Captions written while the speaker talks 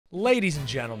Ladies and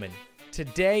gentlemen,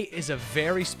 today is a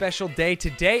very special day.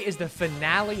 Today is the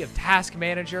finale of Task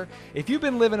Manager. If you've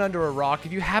been living under a rock,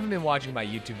 if you haven't been watching my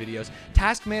YouTube videos,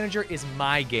 Task Manager is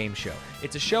my game show.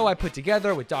 It's a show I put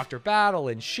together with Dr. Battle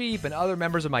and Sheep and other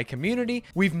members of my community.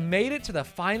 We've made it to the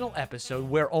final episode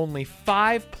where only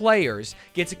 5 players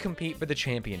get to compete for the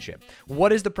championship.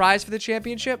 What is the prize for the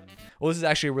championship? Well, this is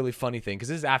actually a really funny thing because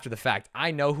this is after the fact. I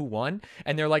know who won,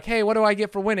 and they're like, hey, what do I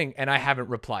get for winning? And I haven't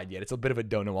replied yet. It's a bit of a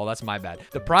don't know all. That's my bad.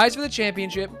 The prize for the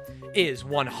championship is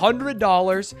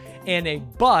 $100 and a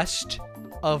bust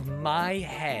of my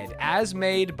head, as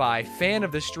made by fan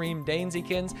of the stream,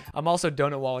 Danezykins. I'm also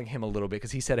donut-walling him a little bit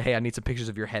because he said, hey, I need some pictures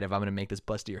of your head if I'm going to make this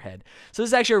bust of your head. So this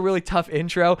is actually a really tough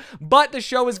intro, but the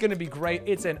show is going to be great.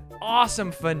 It's an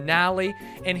awesome finale,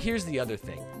 and here's the other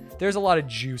thing. There's a lot of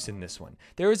juice in this one.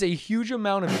 There is a huge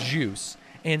amount of juice,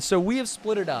 and so we have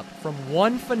split it up from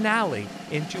one finale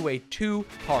into a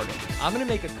 2-parter. I'm going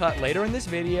to make a cut later in this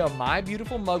video. My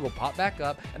beautiful mug will pop back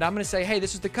up, and I'm going to say, hey,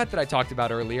 this is the cut that I talked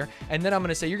about earlier, and then I'm going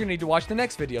to say, you're going to need to watch the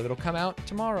next video that'll come out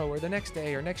tomorrow or the next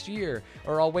day or next year,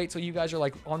 or I'll wait till you guys are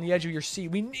like on the edge of your seat.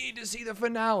 We need to see the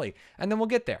finale, and then we'll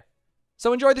get there.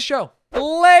 So enjoy the show.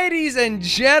 Ladies and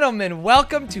gentlemen,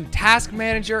 welcome to Task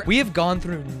Manager. We have gone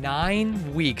through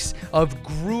 9 weeks of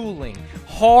grueling,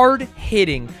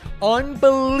 hard-hitting,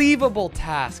 unbelievable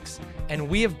tasks, and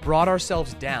we have brought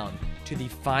ourselves down to the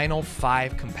final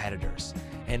 5 competitors.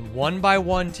 And one by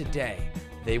one today,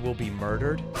 they will be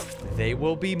murdered, they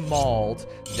will be mauled,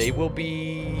 they will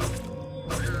be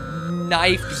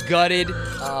knifed, gutted,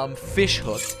 fish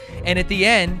hooked, and at the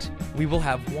end, we will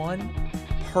have one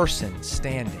person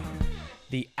standing,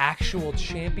 the actual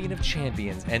champion of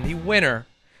champions and the winner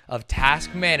of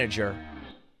Task Manager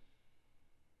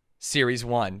Series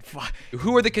 1.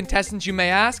 Who are the contestants, you may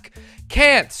ask?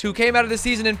 Kantz, who came out of the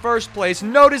season in first place,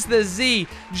 Notice the Z,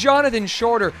 Jonathan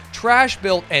Shorter, Trash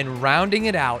Built, and rounding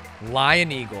it out,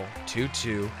 Lion Eagle,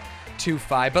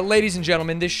 2225. But ladies and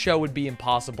gentlemen, this show would be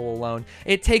impossible alone.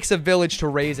 It takes a village to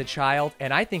raise a child,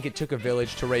 and I think it took a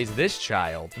village to raise this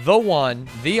child. The one,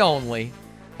 the only,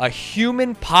 a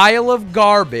human pile of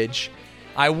garbage.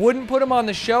 I wouldn't put him on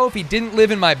the show if he didn't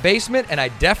live in my basement, and I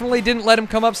definitely didn't let him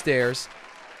come upstairs.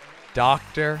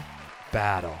 Dr.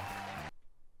 Battle.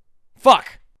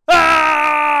 Fuck.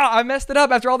 Ah! I messed it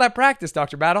up after all that practice,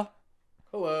 Dr. Battle.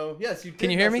 Hello. Yes, you did.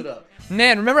 Can you hear me? It up.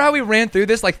 Man, remember how we ran through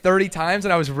this like 30 times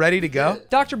and I was ready to go?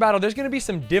 Dr. Battle, there's going to be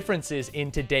some differences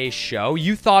in today's show.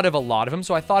 You thought of a lot of them,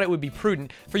 so I thought it would be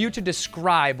prudent for you to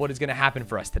describe what is going to happen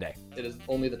for us today. It is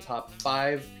only the top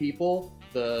 5 people,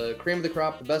 the cream of the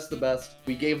crop, the best of the best.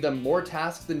 We gave them more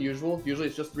tasks than usual. Usually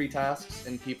it's just 3 tasks,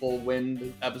 and people win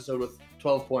the episode with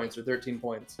 12 points or 13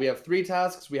 points. We have 3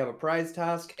 tasks, we have a prize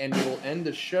task, and we will end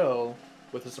the show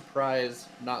with a surprise,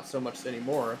 not so much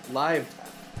anymore, live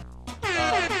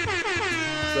task.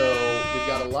 So we've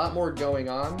got a lot more going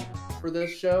on for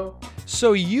this show.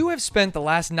 So you have spent the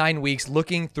last 9 weeks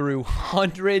looking through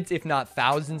hundreds, if not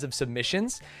thousands of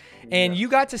submissions, and you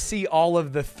got to see all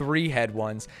of the 3-head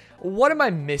ones. What am I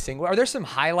missing? Are there some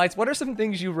highlights? What are some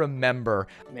things you remember?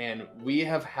 Man, we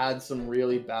have had some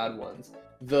really bad ones.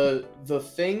 The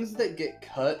things that get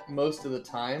cut most of the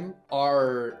time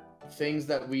are things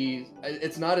that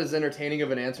it's not as entertaining of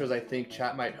an answer as I think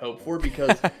chat might hope for,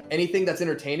 because anything that's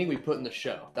entertaining we put in the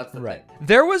show. That's the thing.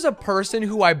 There was a person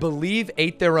who I believe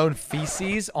ate their own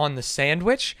feces on the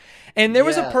sandwich, and there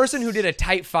was a person who did a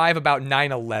type 5 about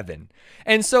 9/11.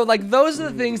 And so like those are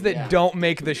the things that don't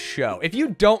make the show. If you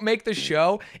don't make the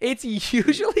show, it's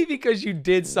usually because you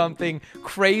did something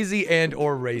crazy and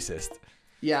or racist.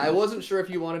 Yeah, I wasn't sure if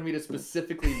you wanted me to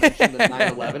specifically mention the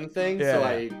 9/11 thing, so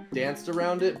I danced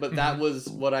around it, but that was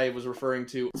what I was referring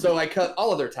to. So I cut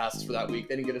all of their tasks for that week.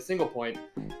 They didn't get a single point,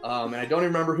 and I don't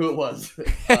even remember who it was.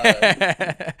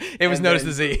 It was Notice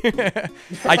the Z.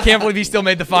 I can't believe he still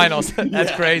made the finals. That's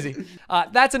crazy.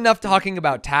 That's enough talking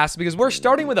about tasks, because we're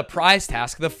starting with a prize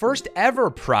task, the first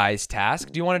ever prize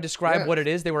task. Do you want to describe what it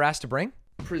is they were asked to bring?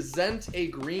 Present a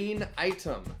green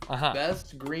item.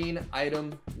 Best green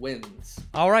item wins.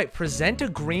 All right, present a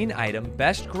green item.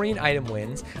 Best green item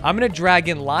wins. I'm going to drag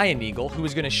in Lion Eagle, who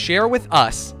is going to share with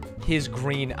us his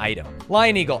green item.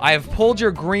 Lion Eagle, I have pulled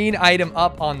your green item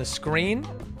up on the screen.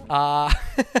 And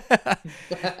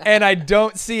I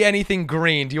don't see anything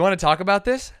green. Do you want to talk about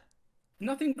this?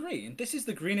 Nothing green. This is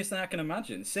the greenest thing I can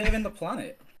imagine. Saving the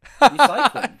planet.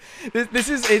 Recycling.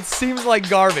 It seems like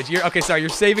garbage. You're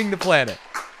saving the planet.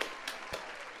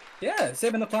 Yeah,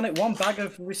 saving the planet one bag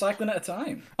of recycling at a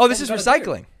time. Oh, this is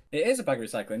recycling. It is a bag of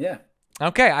recycling, yeah.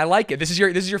 Okay, I like it. This is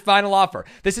your final offer.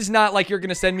 This is not like you're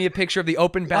gonna send me a picture of the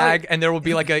open bag and there will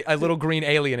be like a little green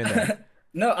alien in there.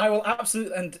 No, I will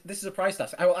absolutely, and this is a prize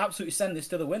task. I will absolutely send this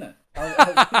to the winner. You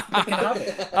can have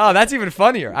it. Oh, that's even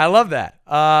funnier. I love that.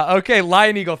 Okay,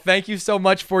 Lion Eagle, thank you so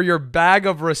much for your bag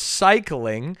of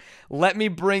recycling. Let me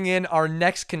bring in our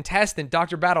next contestant.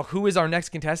 Dr. Battle, who is our next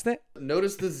contestant?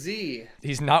 Notice the Z.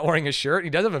 He's not wearing a shirt. He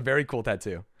does have a very cool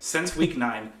tattoo. Since week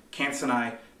 9, Cance and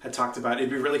I had talked about it'd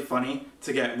be really funny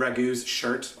to get Ragu's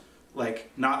shirt, like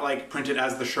not like printed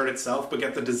as the shirt itself, but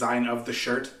get the design of the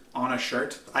shirt on a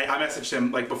shirt. I messaged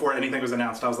him like before anything was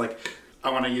announced. I was like, I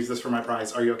want to use this for my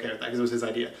prize. Are you okay with that? Because it was his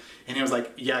idea. And he was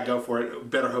like, yeah, go for it.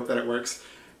 Better hope that it works.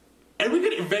 And we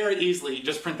could very easily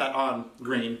just print that on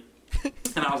green.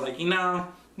 And I was like,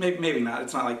 maybe not.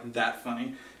 It's not like that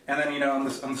funny. And then, I'm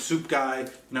the soup guy.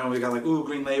 We got like, ooh,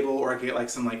 green label. Or I could get like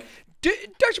some like...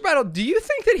 Dr. Battle, do you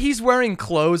think that he's wearing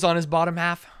clothes on his bottom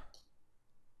half?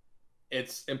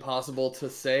 It's impossible to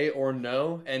say or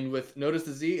know, and with Notice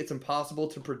the Z, it's impossible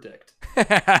to predict.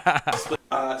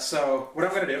 So what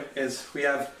I'm going to do is we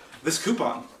have this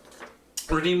coupon,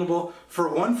 redeemable for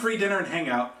 1 free dinner and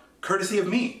hangout, courtesy of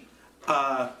me,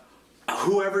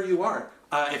 whoever you are.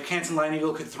 If Cance and Lion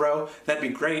Eagle could throw, that'd be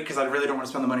great, because I really don't want to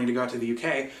spend the money to go out to the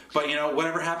UK. But,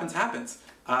 whatever happens, happens.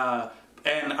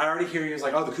 And I already hear you was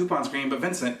like, oh, the coupon's green, but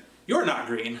Vincent, you're not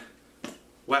green.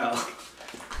 Well,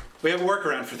 we have a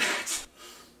workaround for that.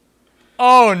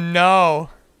 Oh,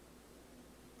 no.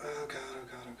 Oh, God, oh,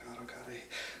 God, oh, God, oh,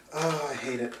 God. I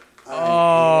hate it.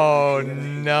 Oh,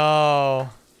 no.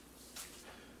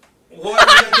 What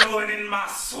are you doing in my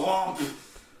swamp?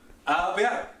 But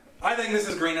yeah, I think this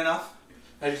is green enough.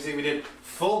 As you see, we did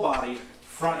full body,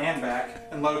 front and back.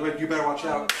 And Ludwig, you better watch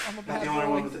out. Not the only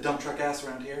one with the dump truck ass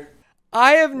around here.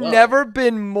 I have never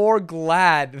been more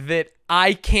glad that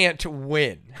I can't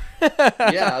win.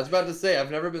 Yeah, I was about to say,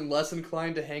 I've never been less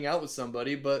inclined to hang out with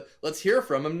somebody, but let's hear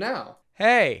from him now.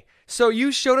 Hey, so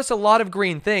you showed us a lot of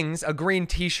green things, a green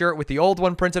t-shirt with the old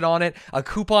one printed on it, a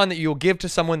coupon that you'll give to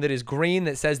someone that is green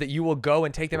that says that you will go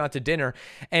and take them out to dinner,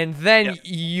 and then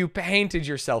you painted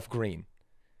yourself green.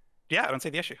 Yeah, I don't see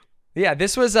the issue. Yeah,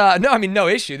 this was, no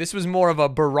issue. This was more of a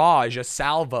barrage, a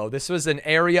salvo. This was an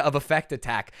area of effect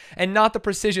attack, and not the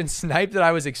precision snipe that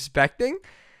I was expecting.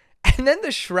 And then the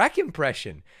Shrek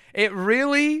impression. It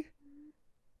really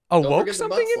awoke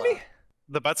something in me.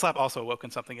 The butt slap also awoken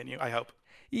something in you, I hope.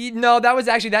 No,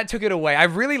 that took it away. I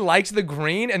really liked the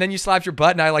green, and then you slapped your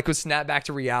butt, and I was snapped back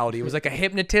to reality. It was like a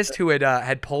hypnotist who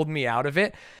had pulled me out of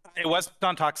it. It was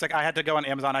non-toxic. I had to go on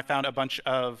Amazon. I found a bunch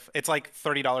of, it's like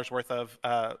 $30 worth of,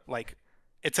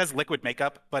 it says liquid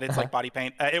makeup, but it's like body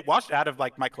paint. It washed out of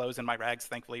like my clothes and my rags,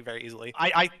 thankfully, very easily.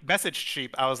 I messaged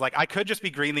Sheep. I was like, I could just be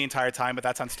green the entire time, but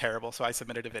that sounds terrible. So I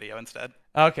submitted a video instead.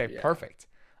 Okay, perfect.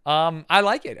 I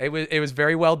like it. It was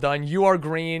very well done. You are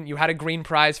green. You had a green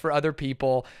prize for other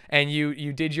people, and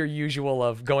you did your usual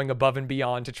of going above and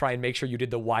beyond to try and make sure you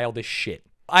did the wildest shit.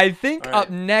 I think up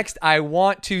next, I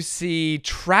want to see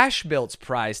Trash Built's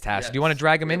prize task. Yes. Do you want to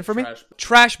drag him in for me?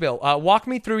 Trash Built, walk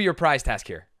me through your prize task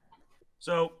here.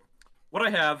 So, what I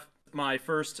have, my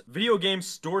first video game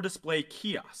store display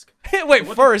kiosk. Wait,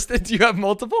 first, do you have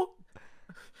multiple?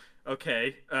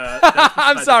 Okay.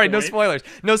 I'm sorry, no spoilers.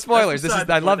 No spoilers.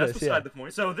 I love this. Beside the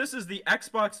point. So this is the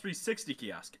Xbox 360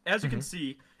 kiosk. As you can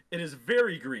see, it is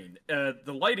very green.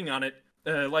 The lighting on it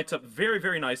lights up very,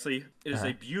 very nicely. It is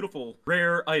a beautiful,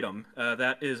 rare item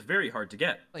that is very hard to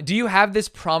get. Do you have this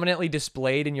prominently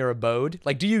displayed in your abode?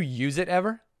 Like, do you use it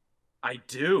ever? I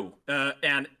do.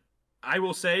 And I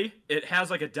will say, it has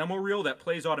like a demo reel that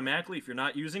plays automatically if you're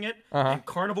not using it. And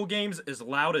Carnival Games is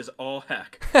loud as all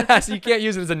heck. So you can't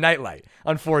use it as a nightlight,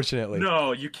 unfortunately.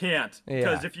 No, you can't.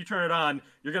 Because if you turn it on,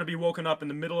 you're going to be woken up in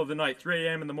the middle of the night, 3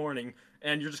 a.m. in the morning,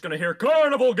 and you're just going to hear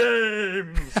Carnival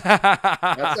Games!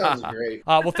 That sounds great.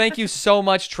 Well, thank you so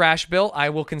much, Trash Bill.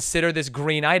 I will consider this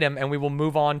green item, and we will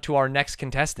move on to our next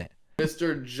contestant.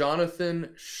 Mr. Jonathan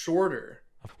Shorter.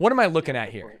 What am I looking at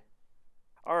here?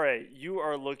 All right, you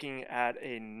are looking at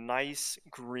a nice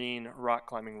green rock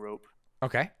climbing rope.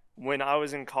 Okay. When I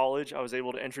was in college, I was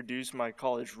able to introduce my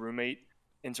college roommate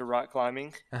into rock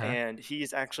climbing, and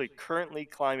he's actually currently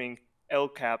climbing El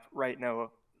Cap right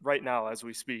now as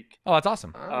we speak. Oh, that's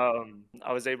awesome.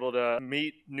 I was able to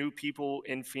meet new people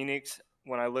in Phoenix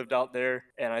when I lived out there,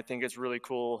 and I think it's really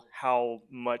cool how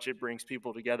much it brings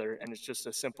people together, and it's just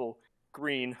a simple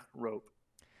green rope.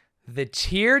 The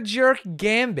Tear Jerk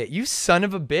Gambit. You son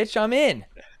of a bitch, I'm in.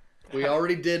 We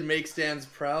already did make Stanz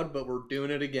proud, but we're doing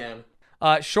it again.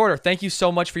 Shorter, thank you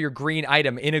so much for your green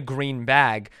item in a green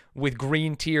bag with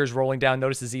green tears rolling down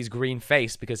Notice Z's green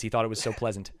face because he thought it was so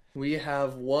pleasant. We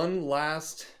have one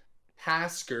last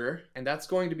tasker, and that's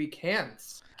going to be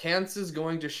Cance. Cance is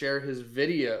going to share his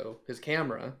video, his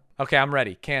camera, Okay, I'm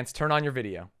ready. Cans, turn on your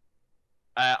video.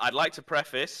 I'd like to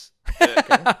preface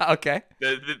that Okay.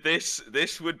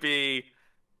 this would be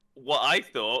what I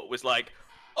thought was like,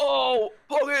 oh,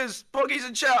 Poggers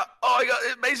in chat. Oh, I got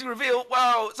an amazing reveal.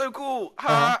 Wow, so cool.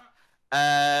 Ha.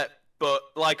 But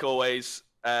like always,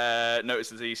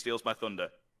 notice as he steals my thunder.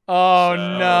 Oh,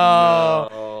 So-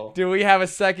 no. Do we have a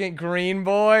second green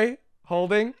boy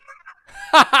holding?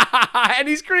 And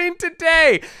he's green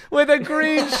today with a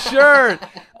green shirt.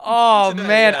 Oh, Today,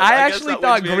 man. yeah, I I guess actually that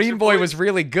thought wins me Green extra Boy points. was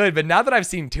really good, but now that I've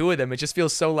seen 2 of them, it just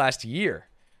feels so last year.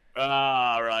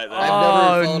 Ah, right then.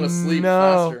 I've never fallen asleep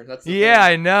faster. That's the Yeah,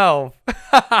 thing. I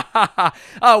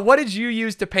know. What did you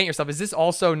use to paint yourself? Is this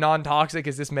also non-toxic?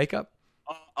 Is this makeup?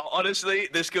 Honestly,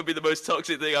 this could be the most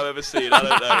toxic thing I've ever seen. I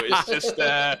don't know.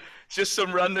 It's just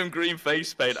some random green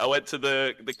face paint. I went to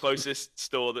the closest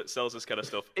store that sells this kind of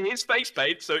stuff. It is face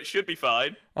paint, so it should be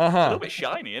fine. A little bit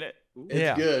shiny, isn't it? It's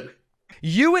Yeah. good.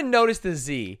 You and Notice the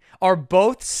Z are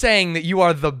both saying that you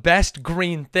are the best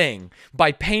green thing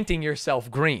by painting yourself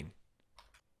green.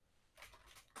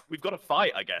 We've got to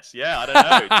fight, I guess. Yeah, I don't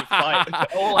know. To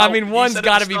fight. All I out. mean, You one's said at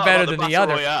got the to be start better about than the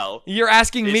Battle other. Royale. You're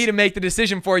asking me It's- to make the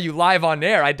decision for you live on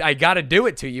air. I got to do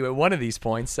it to you at one of these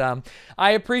points.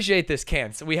 I appreciate this,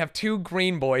 Ken. So we have 2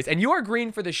 green boys, and you are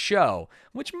green for the show,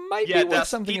 which might Yeah, be worth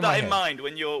something keep in my that head. in mind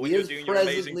when you're He is doing your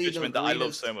amazing presently the judgment that I love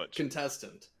greenest so much.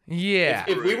 contestant. Yeah.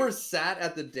 If we were sat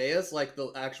at the dais like the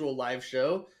actual live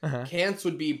show, Cance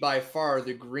would be by far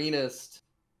the greenest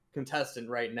contestant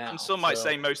right now. And some might so-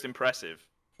 say most impressive.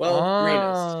 well,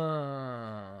 greenest.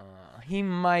 He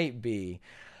might be.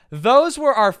 Those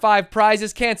were our 5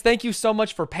 prizes. Cance, thank you so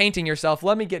much for painting yourself.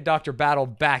 Let me get Dr. Battle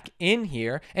back in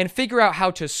here and figure out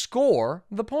how to score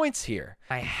the points here.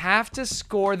 I have to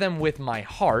score them with my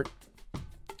heart.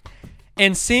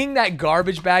 And seeing that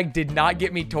garbage bag did not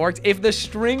get me torqued. If the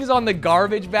strings on the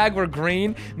garbage bag were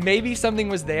green, maybe something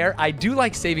was there. I do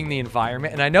like saving the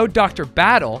environment, and I know Dr.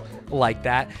 Battle liked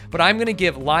that, but I'm going to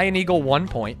give Lion Eagle 1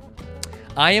 point.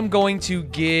 I am going to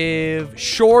give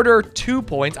Shorter 2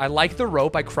 points. I like the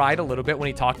rope. I cried a little bit when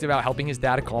he talked about helping his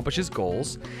dad accomplish his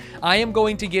goals. I am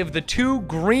going to give the 2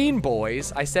 green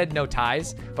boys, I said no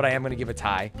ties, but I am going to give a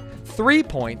tie, 3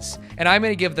 points, and I'm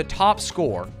going to give the top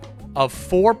score of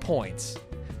 4 points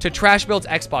to Trash Build's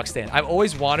Xbox stand. I've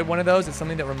always wanted one of those. It's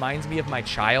something that reminds me of my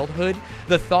childhood.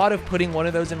 The thought of putting one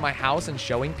of those in my house and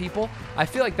showing people, I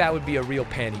feel like that would be a real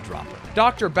panty dropper.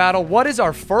 Dr. Battle, what is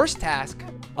our first task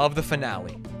of the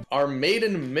finale? Our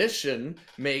maiden mission: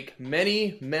 make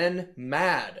many men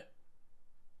mad.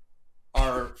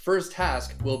 Our first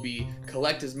task will be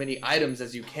collect as many items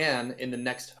as you can in the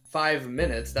next 5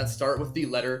 minutes that start with the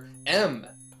letter M.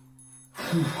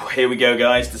 Here we go,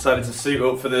 guys. Decided to suit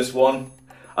up for this one.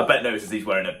 I bet notices he's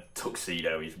wearing a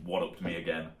tuxedo. He's one-upped me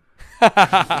again.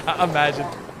 Imagine.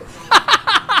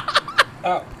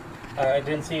 Oh, I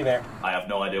didn't see you there. I have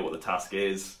no idea what the task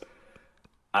is,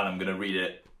 and I'm gonna read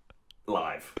it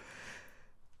live.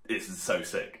 This is so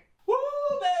sick. Woo,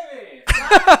 baby!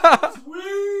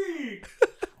 Sweet!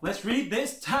 Let's read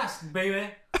this task, baby.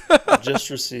 I've just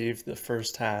received the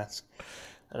first task,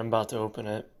 and I'm about to open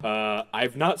it.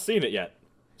 I've not seen it yet.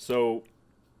 So,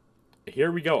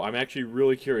 here we go. I'm actually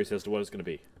really curious as to what it's going to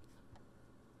be.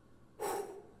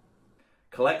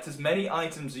 Collect as many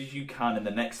items as you can in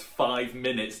the next 5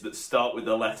 minutes that start with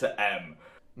the letter M.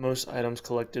 Most items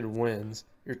collected wins.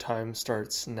 Your time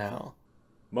starts now.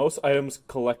 Most items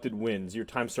collected wins. Your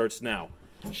time starts now.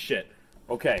 Shit.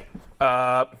 Okay.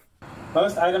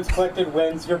 Most items collected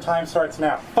wins. Your time starts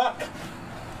now. Fuck!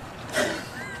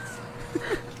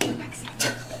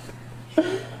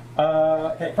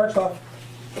 Okay, first off,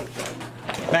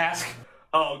 mask.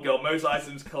 Oh god, most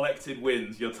items collected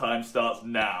wins. Your time starts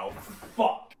now.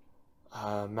 Fuck.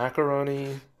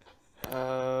 Macaroni.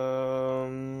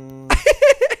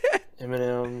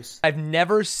 M&M's. I've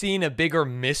never seen a bigger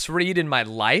misread in my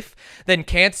life than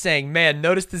Kant saying, man,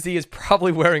 Notice the Z is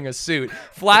probably wearing a suit.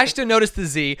 Flash to Notice the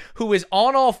Z, who is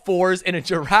on all fours in a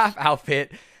giraffe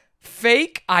outfit,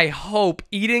 fake, I hope,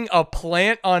 eating a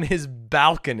plant on his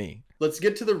balcony. Let's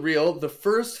get to the real. The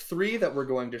first 3 that we're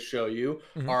going to show you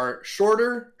are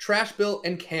Shorter, Trash Built,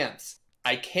 and Cance.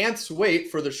 I can't wait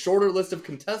for the shorter list of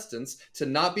contestants to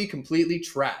not be completely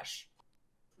trash.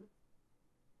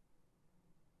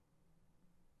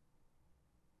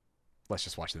 Let's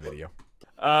just watch the video.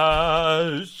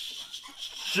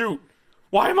 Shoot.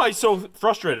 Why am I so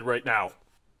frustrated right now?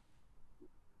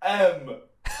 M.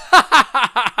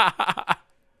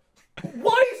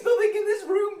 Why is nothing in this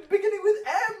room beginning with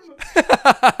M?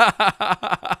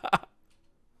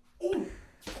 Ooh.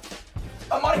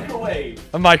 A microwave.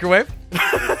 A microwave?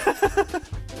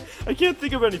 I can't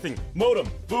think of anything. Modem.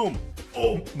 Boom.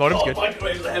 Oh, Modem's good.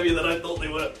 Microwaves are heavier than I thought they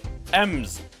were.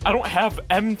 M's. I don't have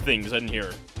M things in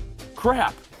here.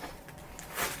 Crap.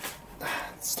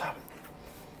 Stop it.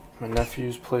 My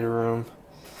nephew's playroom.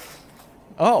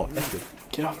 Oh, that's good.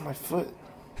 Get off my foot.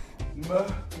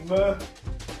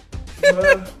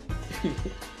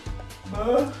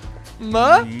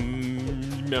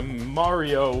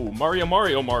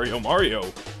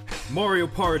 Mario. Mario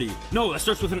Party. No, that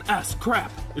starts with an S.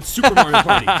 Crap. It's Super Mario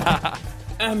Party.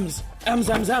 M's.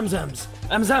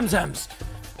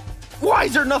 Why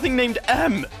is there nothing named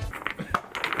M?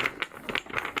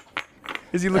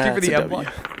 Is he looking for the M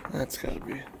block? That's gotta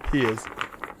be. He is.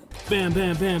 Bam,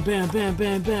 bam, bam, bam, bam,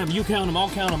 bam, bam. You count them, I'll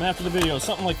count them after the video.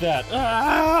 Something like that.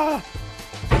 Ah!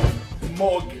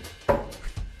 Mog.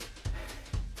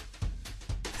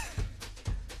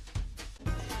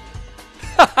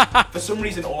 For some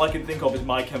reason, all I can think of is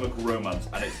My Chemical Romance,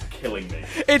 and it's killing me.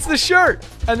 It's the shirt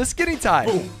and the skinny tie.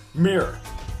 Boom. Mirror.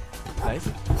 Nice.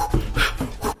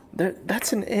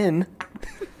 That's an N.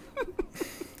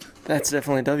 That's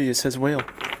definitely a W. It says whale.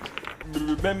 Where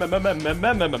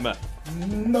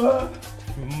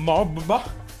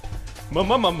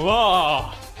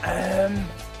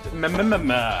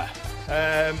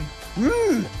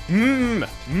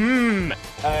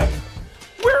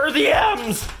are the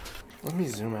M's? Let me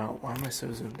zoom out. Why am I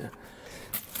so zoomed in?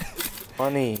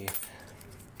 Funny.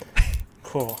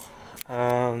 Cool.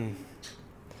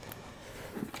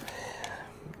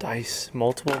 Dice.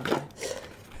 Multiple dice.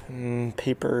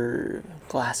 Paper.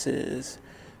 Glasses.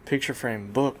 Picture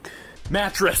frame. Book.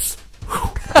 Mattress.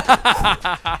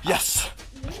 Yes.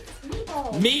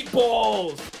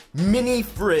 Meatballs. Mini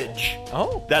fridge.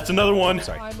 Oh. That's another one.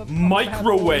 Sorry.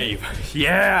 Microwave.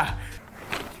 Yeah.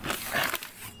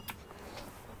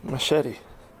 Machete.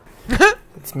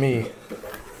 It's me.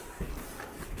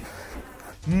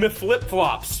 Me flip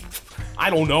flops.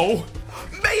 I don't know.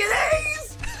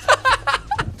 Mayonnaise.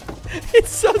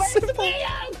 It's so simple.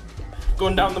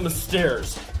 Going down the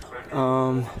stairs.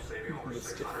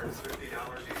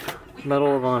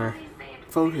 Medal of Honor.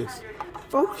 Focus.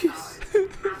 Focus.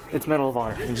 It's Medal of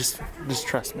Honor. And just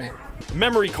trust me.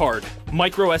 Memory card.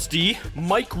 Micro SD.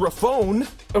 Microphone.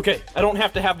 Okay, I don't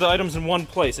have to have the items in one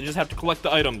place. I just have to collect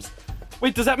the items.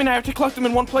 Wait, does that mean I have to collect them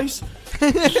in one place?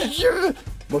 Yeah.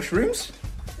 Mushrooms?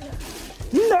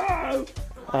 No!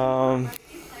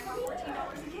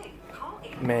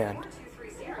 Man.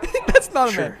 That's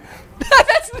not a man.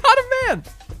 That's not a man.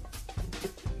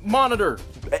 Monitor.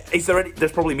 Is there any?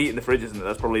 There's probably meat in the fridge, isn't there?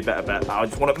 That's probably a better bet. I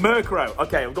just want a Murkrow.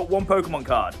 Okay, I've got one Pokemon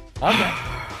card. Okay.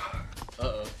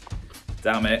 Uh-oh.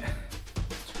 Damn it.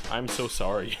 I'm so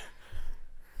sorry.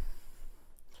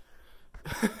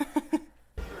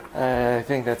 I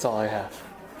think that's all I have.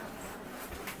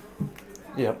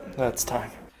 Yep, that's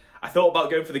time. I thought about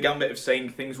going for the gambit of saying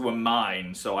things were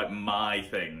mine, so like my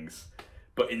things,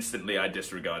 but instantly I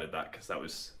disregarded that because that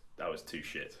was too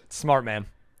shit. Smart man.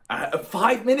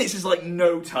 5 minutes is like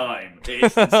no time.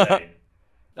 It's insane.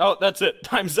 Oh, that's it.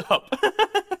 Time's up.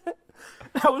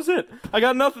 That was it. I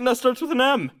got nothing that starts with an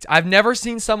M. I've never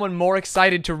seen someone more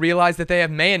excited to realize that they have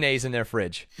mayonnaise in their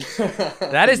fridge.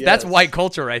 That's white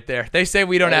culture right there. They say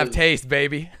we don't have taste,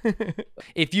 baby.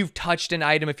 If you've touched an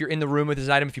item, if you're in the room with this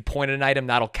item, if you point at an item,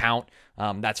 that'll count.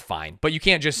 That's fine. But you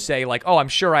can't just say like, oh, I'm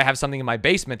sure I have something in my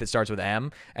basement that starts with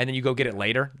M, and then you go get it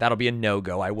later. That'll be a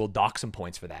no-go. I will dock some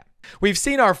points for that. We've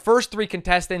seen our first 3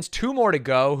 contestants, 2 more to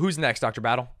go. Who's next, Dr.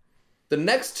 Battle? The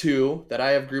next 2 that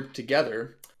I have grouped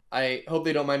together, I hope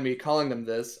they don't mind me calling them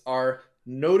this, are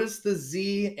Notice the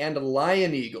Z and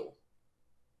Lion Eagle.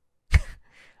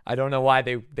 I don't know why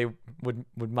they would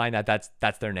mind that.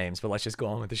 That's their names, but let's just go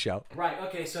on with the show. Right,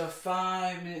 okay, so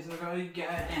 5 minutes ago, you get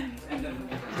an end.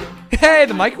 Hey,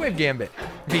 the microwave gambit.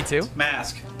 V2.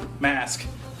 Mask. Mask.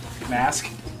 Mask.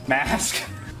 Mask.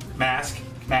 Mask.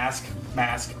 Mask.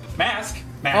 Mask. Mask.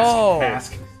 Mask. Oh.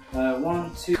 Mask.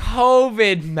 1, 2.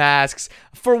 COVID masks.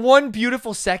 For one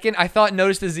beautiful second, I thought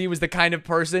Notice the Z was the kind of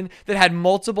person that had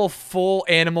multiple full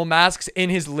animal masks in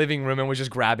his living room and was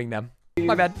just grabbing them.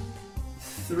 My bad.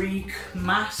 3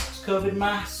 masks, COVID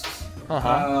masks.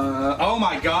 Oh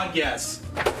my god, yes.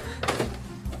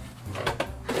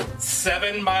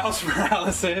 7 Miles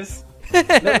Moraleses.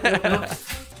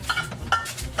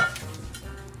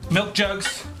 Milk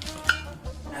jugs.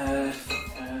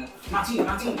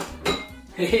 Martine.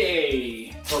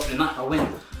 Hey, opening that, I'll win.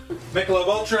 Michelob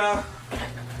Ultra.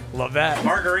 Love that.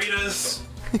 Margaritas.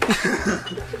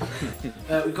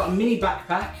 We've got a mini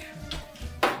backpack.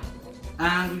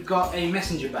 And we've got a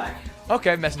messenger bag.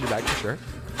 Okay, messenger bag for sure.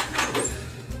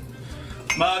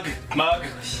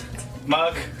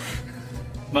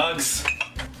 Mugs.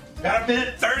 Got a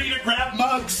minute 30 to grab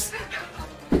mugs.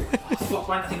 Fuck,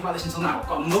 why didn't I think about this until now? I've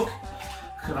got a mug.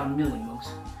 Could have had a million mugs.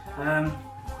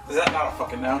 Does that not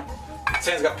fucking know?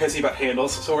 Stan's got pissy about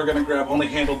handles, so we're gonna grab only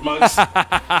handled mugs.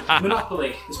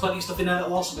 Monopoly. There's plenty of stuff in there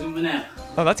that'll also be in there.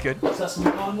 Oh, that's good. So that's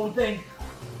more than one thing.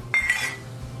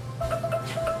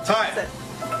 Time.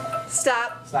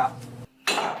 Stop. Stop.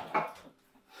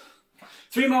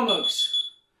 3 more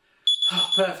mugs. Oh,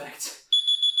 perfect.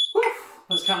 Whew.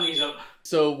 Let's count these up.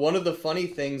 So one of the funny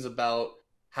things about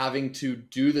having to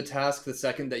do the task the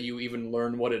second that you even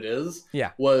learn what it is,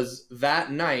 was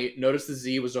that night, Notice the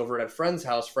Z was over at a friend's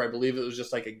house for, I believe it was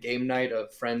just like a game night, a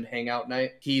friend hangout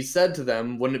night. He said to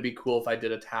them, wouldn't it be cool if I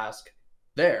did a task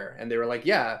there? And they were like,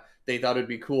 yeah. They thought it'd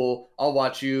be cool. I'll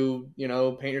watch you, you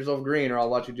know, paint yourself green, or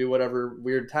I'll watch you do whatever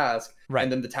weird task. Right.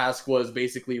 And then the task was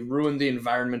basically ruin the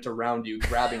environment around you,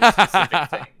 grabbing specific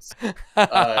things.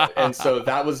 And so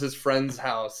that was his friend's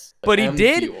house. But he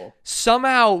did Fuel.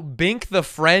 somehow bink the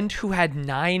friend who had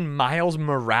 9 Miles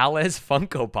Morales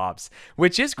Funko Pops,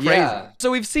 which is crazy. Yeah.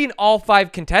 So we've seen all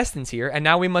 5 contestants here, and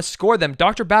now we must score them.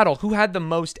 Dr. Battle, who had the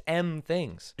most M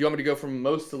things? Do you want me to go from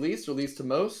most to least, or least to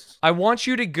most? I want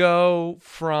you to go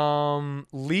from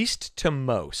least to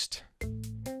most.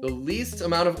 The least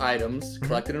amount of items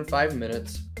collected in 5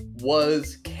 minutes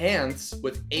was cans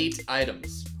with 8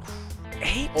 items.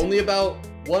 8? Only about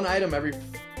 1 item every,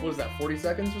 what was that, 40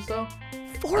 seconds or so?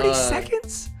 40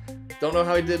 seconds? Don't know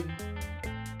how he did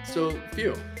so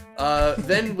few.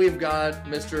 Then we've got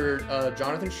Mr.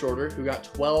 Jonathan Shorter, who got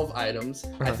 12 items.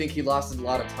 I think he lost a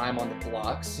lot of time on the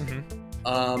blocks.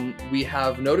 We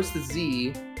have Notice the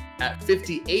Z at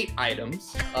 58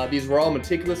 items. These were all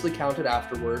meticulously counted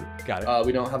afterward. Got it.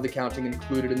 We don't have the counting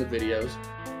included in the videos.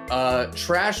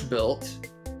 Trash Built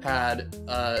had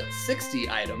 60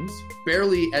 items,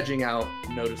 barely edging out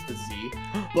Notice the Z.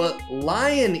 But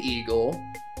Lion Eagle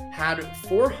had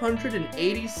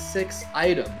 486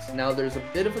 items. Now there's a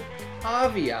bit of a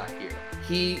caveat here.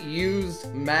 He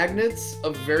used magnets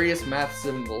of various math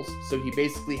symbols, so he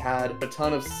basically had a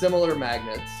ton of similar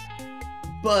magnets.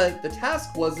 But the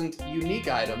task wasn't unique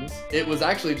items, it was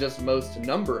actually just most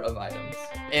number of items.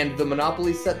 And the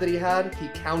Monopoly set that he had, he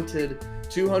counted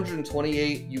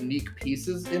 228 unique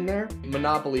pieces in there.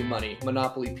 Monopoly money,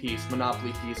 Monopoly piece,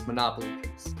 Monopoly piece, Monopoly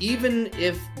piece. Even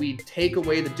if we take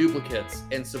away the duplicates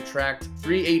and subtract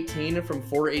 318 from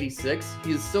 486,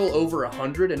 he is still over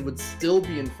 100 and would still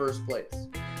be in first place.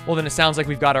 Well, then it sounds like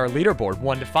we've got our leaderboard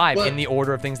 1 to 5 But- in the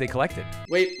order of things they collected.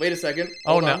 Wait a second.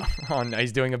 Oh, Hold no. on. Oh, no.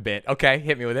 He's doing a bit. Okay,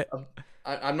 hit me with it.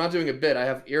 I'm not doing a bit. I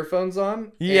have earphones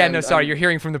on. Yeah, and no, sorry. You're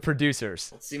hearing from the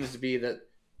producers. It seems to be that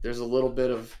there's a little bit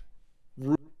of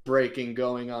rule breaking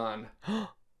going on.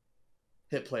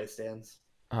 Hit play, Stanz.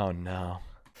 Oh, no.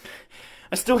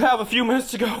 I still have a few minutes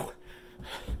to go.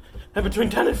 And between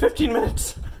 10 and 15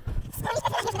 minutes.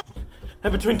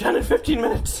 And between 10 and 15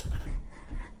 minutes.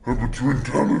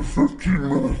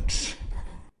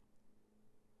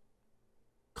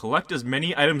 Collect as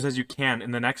many items as you can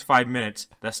in the next 5 minutes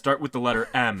that start with the letter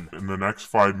M. In the next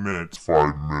 5 minutes,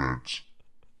 5 minutes.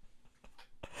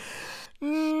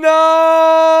 No!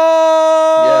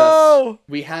 Yes.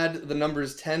 We had the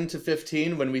numbers 10 to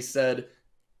 15 when we said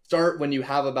start when you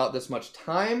have about this much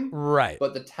time. Right.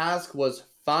 But the task was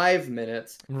 5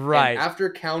 minutes. Right. And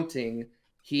after counting,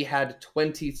 he had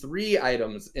 23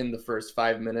 items in the first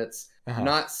 5 minutes,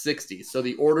 not 60. So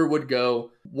the order would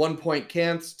go 1 point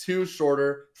Cants, 2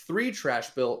 Shorter, 3 Trash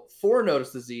Built, 4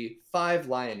 Notice the Z, 5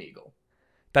 Lion Eagle.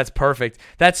 That's perfect.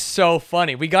 That's so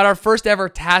funny. We got our first ever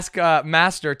task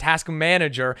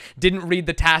manager, didn't read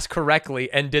the task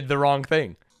correctly and did the wrong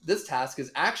thing. This task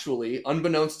is actually,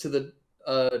 unbeknownst to the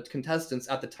contestants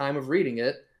at the time of reading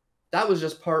it, that was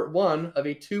just part 1 of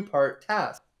a 2-part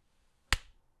task.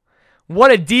 What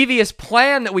a devious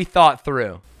plan that we thought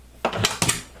through.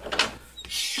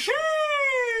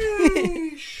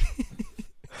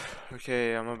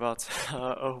 Okay, I'm about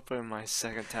to open my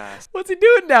second task. What's he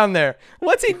doing down there?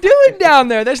 What's he doing down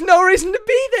there? There's no reason to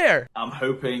be there. I'm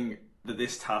hoping that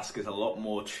this task is a lot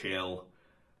more chill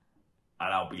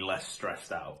and I'll be less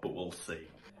stressed out, but we'll see.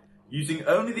 Using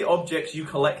only the objects you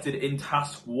collected in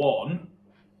task 1.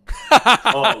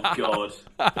 Oh god.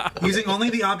 Using only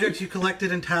the objects you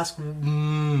collected in task...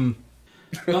 Only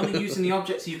using the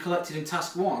objects you collected in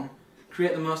task 1,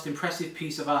 create the most impressive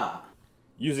piece of art.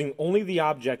 Using only the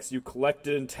objects you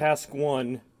collected in task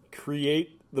 1,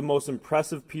 create the most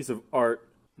impressive piece of art.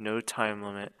 No time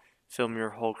limit. Film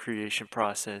your whole creation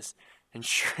process.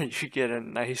 Ensure you get a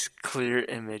nice clear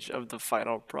image of the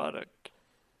final product.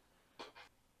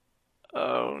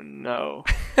 Oh no.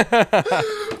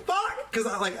 Fuck! because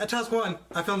like at task 1,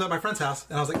 I filmed at my friend's house,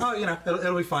 and I was like, oh, you know,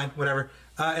 it'll be fine, whatever.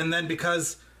 And then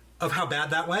because of how bad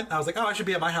that went, I was like, oh, I should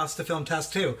be at my house to film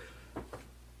task 2.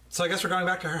 So I guess we're going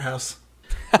back to her house.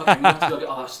 Okay, we have to go get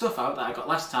all that stuff out that I got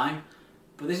last time,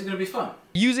 but this is going to be fun.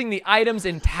 Using the items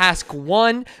in task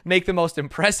 1, make the most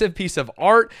impressive piece of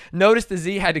art. Notice the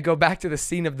Z had to go back to the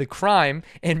scene of the crime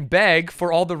and beg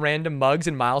for all the random mugs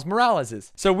and Miles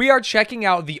Morales's. So we are checking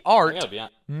out the art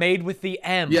made with the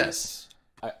M's. Yes.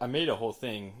 I made a whole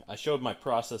thing. I showed my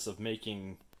process of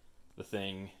making the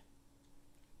thing,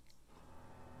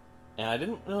 and I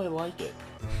didn't really like it.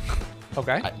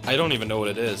 Okay. I don't even know what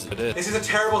it is. This is a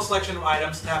terrible selection of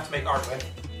items to have to make art with.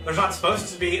 There's not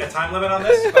supposed to be a time limit on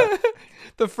this, but...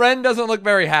 The friend doesn't look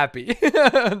very happy.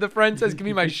 The friend says, give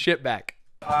me my shit back.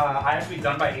 I have to be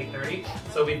done by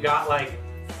 8:30, so we've got like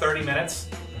 30 minutes.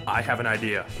 I have an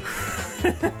idea.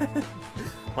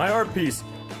 My art piece,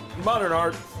 modern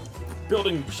art,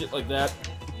 building shit like that.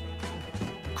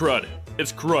 Crud.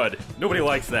 It's crud. Nobody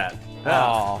likes that.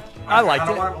 Oh, I liked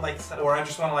don't it. want to like, or I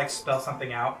just want to like spell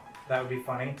something out. That would be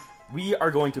funny. We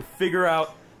are going to figure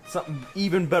out something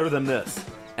even better than this.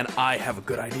 And I have a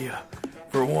good idea.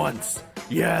 For once.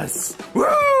 Yes. Woo!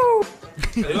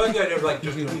 The only good idea of like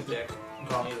just doing a dick and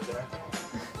calling it there.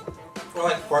 Or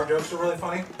like fart jokes are really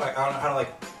funny. Like I don't know how to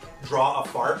like draw a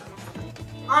fart.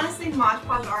 Honestly, Mod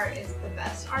Podge art is the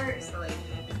best art, so like...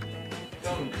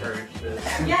 Don't encourage this.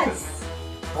 Yes!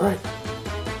 Alright.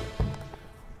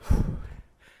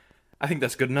 I think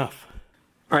that's good enough.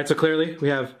 Alright, so clearly we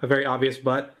have a very obvious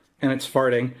butt, and it's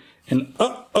farting. And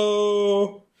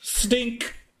uh-oh!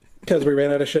 Stink! Because we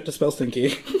ran out of shit to spell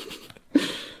stinky.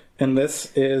 And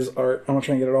this is art. I'm gonna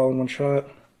try and get it all in one shot.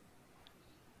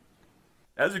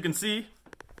 As you can see,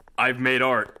 I've made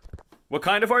art. What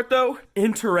kind of art, though?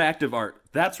 Interactive art.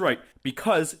 That's right,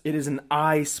 because it is an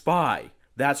I Spy.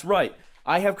 That's right.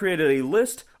 I have created a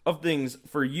list of things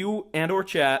for you and or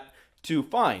chat to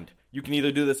find. You can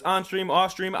either do this on stream,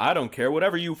 off stream, I don't care,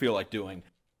 whatever you feel like doing.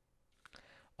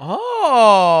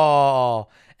 Oh,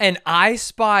 and I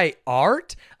Spy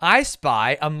art? I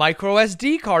Spy a micro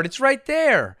SD card. It's right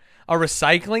there. A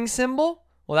recycling symbol?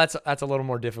 Well, that's a little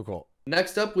more difficult.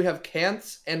 Next up, we have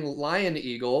Cants and Lion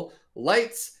Eagle.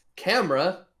 Lights,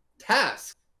 camera,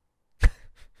 task.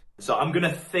 So I'm going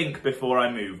to think before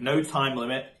I move. No time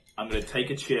limit. I'm going to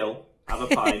take a chill, have a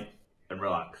pint, and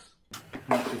relax.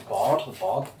 Might be bored. The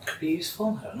board could be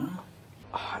useful. I don't know.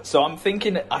 So I'm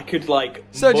thinking I could like...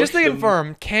 So just to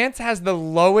confirm, Cants has the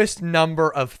lowest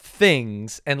number of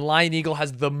things, and Lion Eagle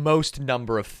has the most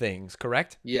number of things,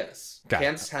 correct? Yes. Got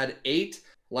Cants had 8.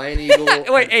 Lion Eagle...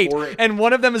 Wait, 8. And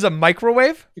one of them is a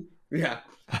microwave? Yeah.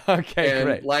 Okay, and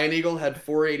great. Lion Eagle had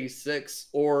 486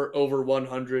 or over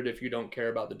 100 if you don't care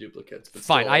about the duplicates. But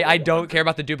fine, I don't care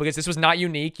about the duplicates. This was not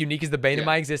unique. Unique is the bane of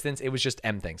my existence. It was just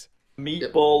M things.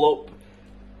 Meatball up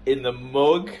in the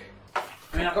mug.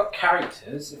 I mean, I've got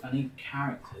characters, if I need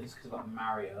characters, because I've got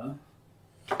Mario.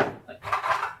 Like,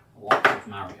 a lot of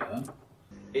Mario.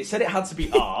 It said it had to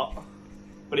be art,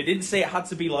 but it didn't say it had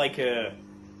to be like an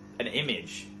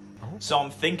image. So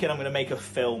I'm thinking I'm going to make a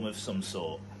film of some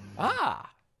sort. Ah!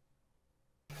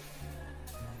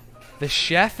 The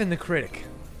chef and the critic.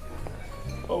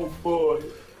 Oh boy.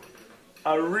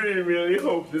 I really, really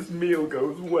hope this meal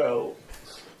goes well.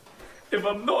 If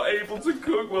I'm not able to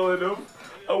cook well enough,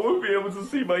 I won't be able to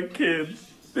see my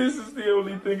kids. This is the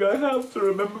only thing I have to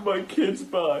remember my kids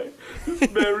by. This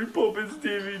Mary Poppins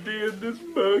DVD and this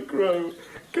Murkrow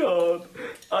card.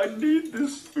 I need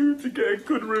this food to get a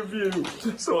good review,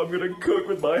 so I'm gonna cook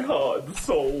with my heart and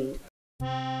soul.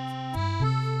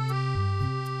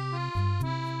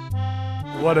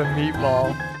 What a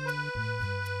meatball.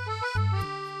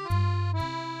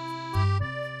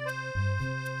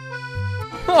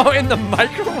 Oh, in the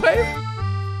microwave?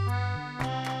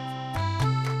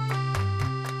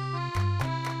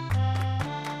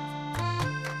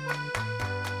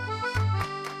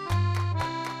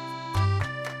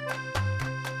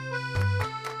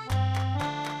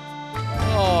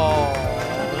 Oh,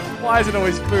 why is it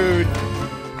always food?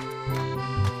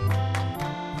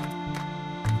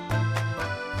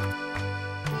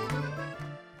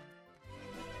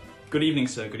 Good evening,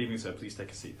 sir. Good evening, sir. Please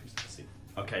take a seat. Please take a seat.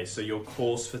 Okay, so your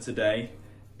course for today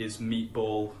is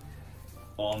meatball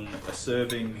on a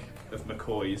serving of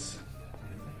McCoy's,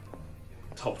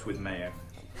 topped with mayo,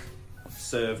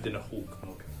 served in a Hulk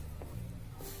mug.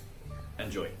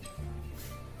 Enjoy.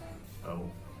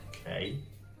 Okay.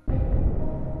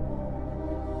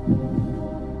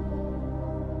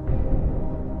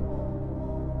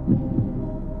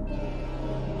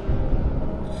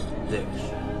 This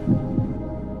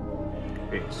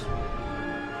is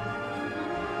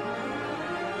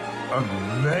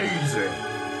amazing.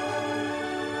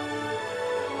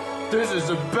 This is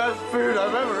the best food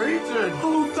I've ever eaten.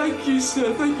 Oh, thank you,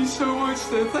 sir. Thank you so much,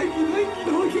 sir. Thank you.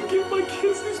 Now I can give my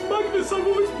kids this Magnus I've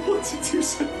always wanted to,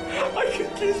 sir. I can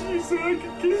kiss you, sir. I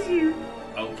can kiss you.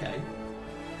 Okay.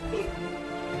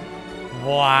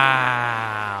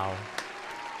 Wow.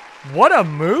 What a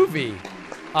movie.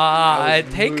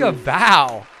 Take a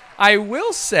bow. I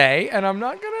will say, and I'm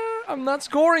not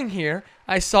scoring here,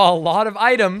 I saw a lot of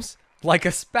items, like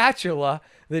a spatula,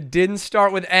 that didn't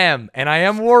start with M, and I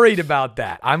am worried about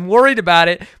that. I'm worried about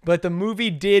it, but the movie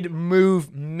did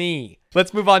move me.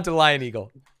 Let's move on to Lion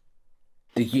Eagle.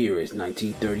 The year is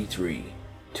 1933.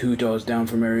 2 doors down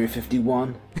from Area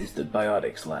 51 is the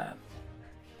Biotics Lab.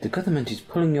 The government is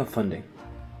pulling your funding.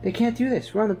 They can't do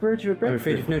this. We're on the verge of a breakthrough. I'm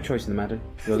afraid you've no choice in the matter.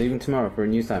 You're leaving tomorrow for a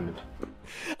new assignment.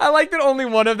 I like that only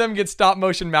one of them gets stop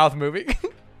motion mouth moving.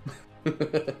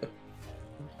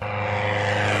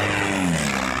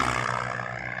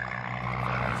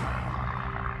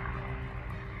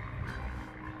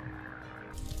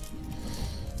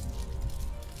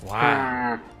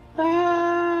 Wow.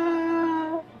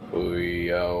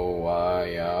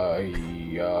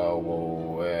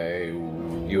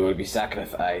 You will be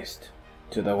sacrificed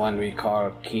to the one we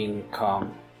call King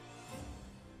Kong.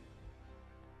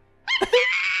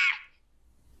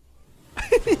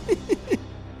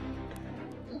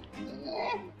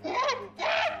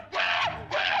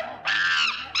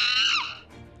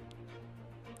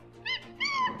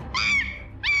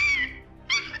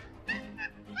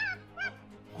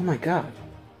 Oh my god,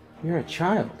 you're a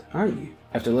child, aren't you?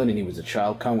 After learning he was a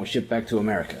child, Kong was shipped back to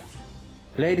America.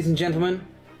 Ladies and gentlemen,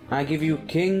 I give you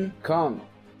King Kong.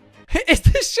 Is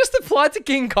this just the plot to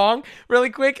King Kong? Really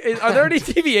quick, are there any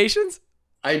deviations?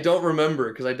 I don't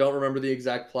remember, because I don't remember the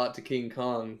exact plot to King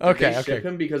Kong. Did they ship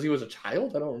him because he was a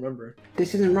child? I don't remember.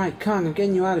 This isn't right, Kong, I'm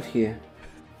getting you out of here.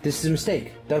 This is a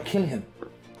mistake. They'll kill him.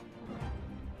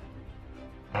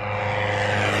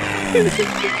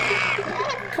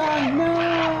 Kong,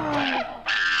 no!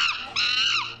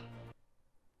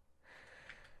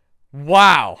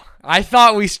 Wow. I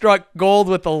thought we struck gold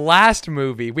with the last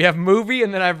movie. We have movie,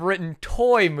 and then I've written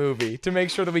toy movie to make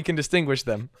sure that we can distinguish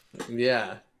them.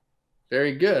 Yeah.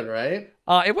 Very good, right?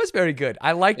 It was very good.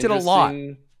 I liked it a lot.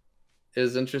 It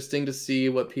is interesting to see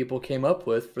what people came up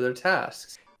with for their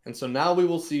tasks. And so now we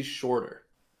will see shorter.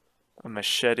 A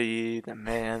machete, the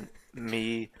man,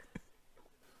 me.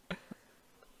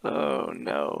 Oh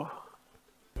no.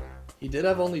 He did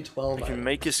have only 12 I can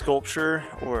make a sculpture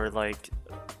or like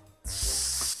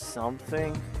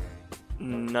something.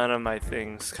 None of my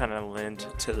things kind of lend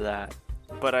to that.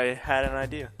 But I had an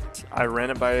idea. I ran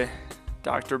it by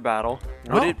Dr. Battle.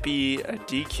 Would it be a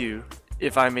DQ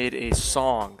if I made a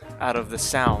song out of the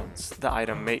sounds the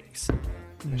item makes?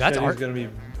 That's going to be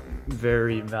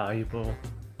very valuable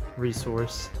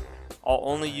resource. I'll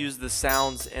only use the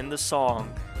sounds in the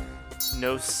song,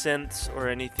 no synths or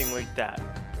anything like that.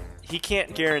 He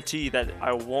can't guarantee that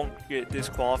I won't get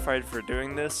disqualified for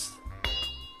doing this.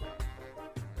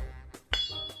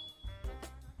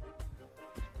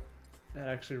 That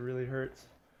actually really hurts.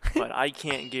 But I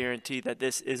can't guarantee that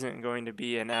this isn't going to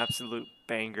be an absolute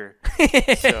banger.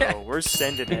 So we're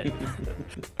sending it.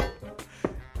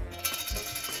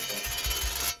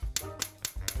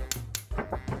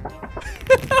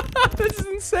 This is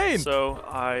insane. So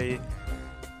I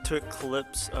took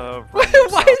clips of.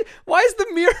 Why is the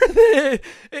mirror there?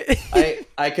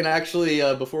 I can actually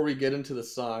before we get into the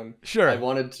song, sure. I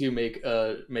wanted to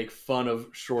make fun of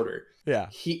Shorter. Yeah.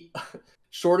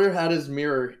 Shorter had his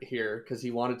mirror here because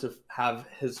he wanted to have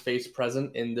his face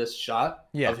present in this shot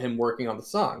of him working on the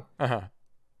song. Uh-huh.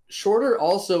 Shorter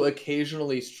also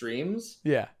occasionally streams.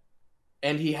 Yeah.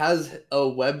 And he has a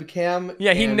webcam.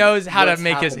 Yeah, he knows how to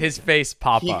make his face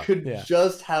pop up. He could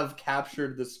just have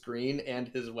captured the screen and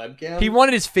his webcam. He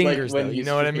wanted his fingers, though. You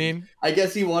know what I mean? I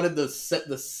guess he wanted the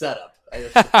setup, I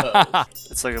suppose.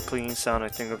 It's like a clicking sound, I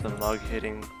think, of the mug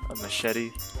hitting a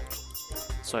machete.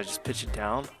 So I just pitch it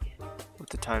down with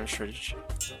the time shortage.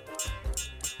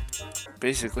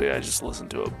 Basically, I just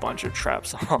listened to a bunch of trap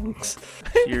songs.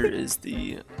 Here is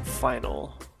the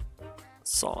final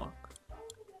song,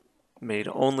 made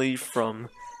only from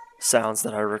sounds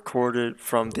that I recorded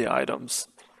from the items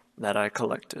that I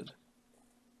collected.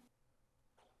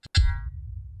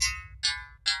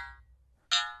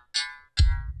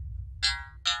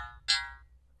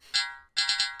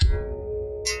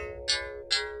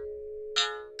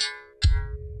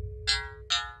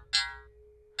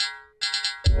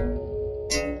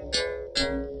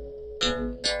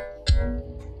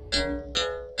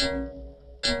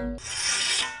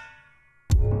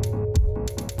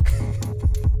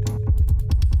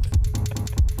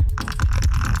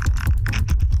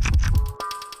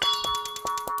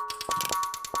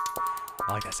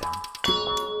 I like that sound.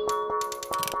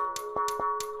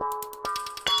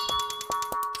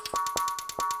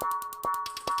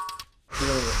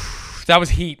 That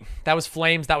was heat. That was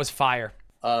flames. That was fire.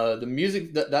 The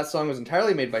music, that song was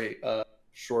entirely made by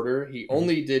Shorter. He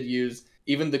only did use,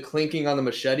 even the clinking on the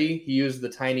machete, he used the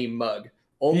tiny mug.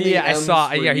 Only yeah, I M's saw.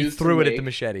 were Yeah, he used to threw it at make. the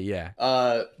machete. Yeah.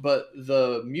 But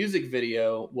the music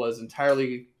video was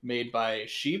entirely made by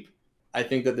Sheep. I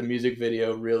think that the music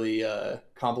video really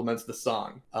complements the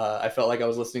song. I felt like I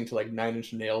was listening to like 9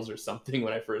 Inch Nails or something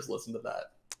when I first listened to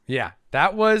that. Yeah,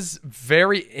 that was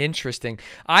very interesting.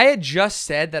 I had just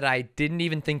said that I didn't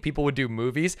even think people would do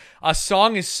movies. A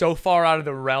song is so far out of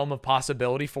the realm of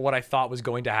possibility for what I thought was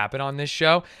going to happen on this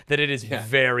show that it is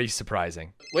very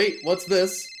surprising. Wait, what's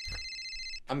this?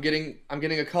 I'm getting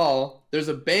a call. There's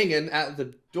a banging at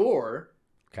the door.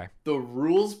 Okay. The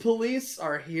rules police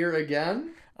are here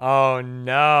again? Oh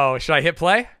no. Should I hit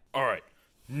play? All right.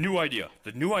 New idea.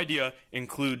 The new idea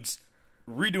includes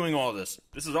redoing all this.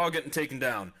 This is all getting taken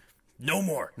down. No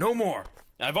more. No more.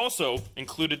 I've also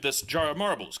included this jar of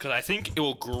marbles because I think it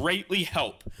will greatly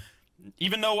help.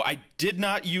 Even though I did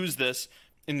not use this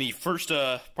in the first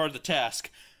part of the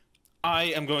task, I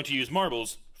am going to use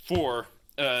marbles for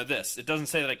this. It doesn't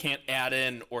say that I can't add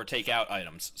in or take out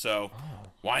items, so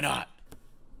why not?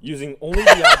 Using only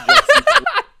the objects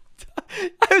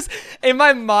in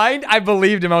my mind, I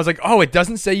believed him. I was like, oh, it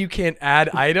doesn't say you can't add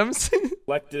items?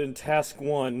 collected in task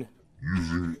 1.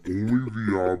 Using only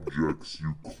the objects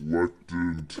you collected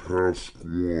in task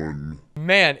 1.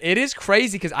 Man, it is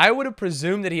crazy because I would have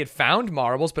presumed that he had found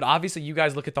marbles, but obviously you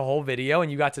guys look at the whole video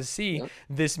and you got to see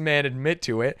this man admit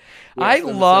to it. I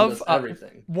love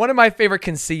everything. One of my favorite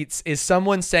conceits is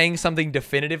someone saying something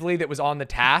definitively that was on the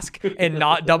task and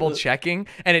not double checking,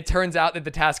 and it turns out that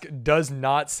the task does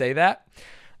not say that.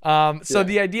 So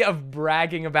the idea of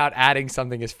bragging about adding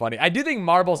something is funny. I do think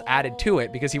marbles added to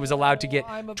it because he was allowed to get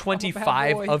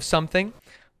 25 of something.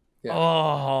 Yeah.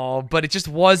 Oh, but it just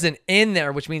wasn't in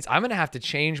there, which means I'm going to have to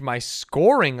change my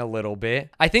scoring a little bit.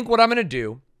 I think what I'm going to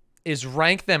do is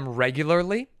rank them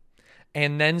regularly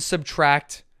and then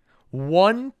subtract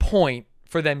 1 point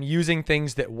for them using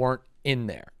things that weren't in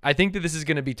there. I think that this is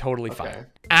going to be totally fine.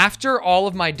 After all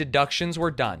of my deductions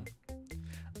were done,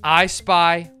 I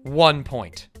spy 1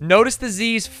 point. Notice the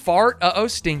Z's fart, uh-oh,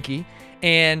 stinky,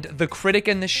 and the critic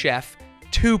and the chef,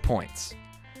 2 points.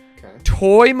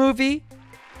 Toy movie,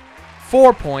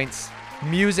 4 points.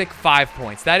 Music, 5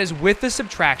 points. That is with the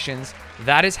subtractions.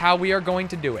 That is how we are going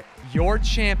to do it. Your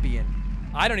champion,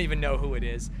 I don't even know who it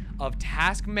is, of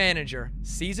Task Manager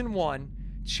Season 1,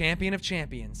 Champion of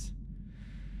Champions,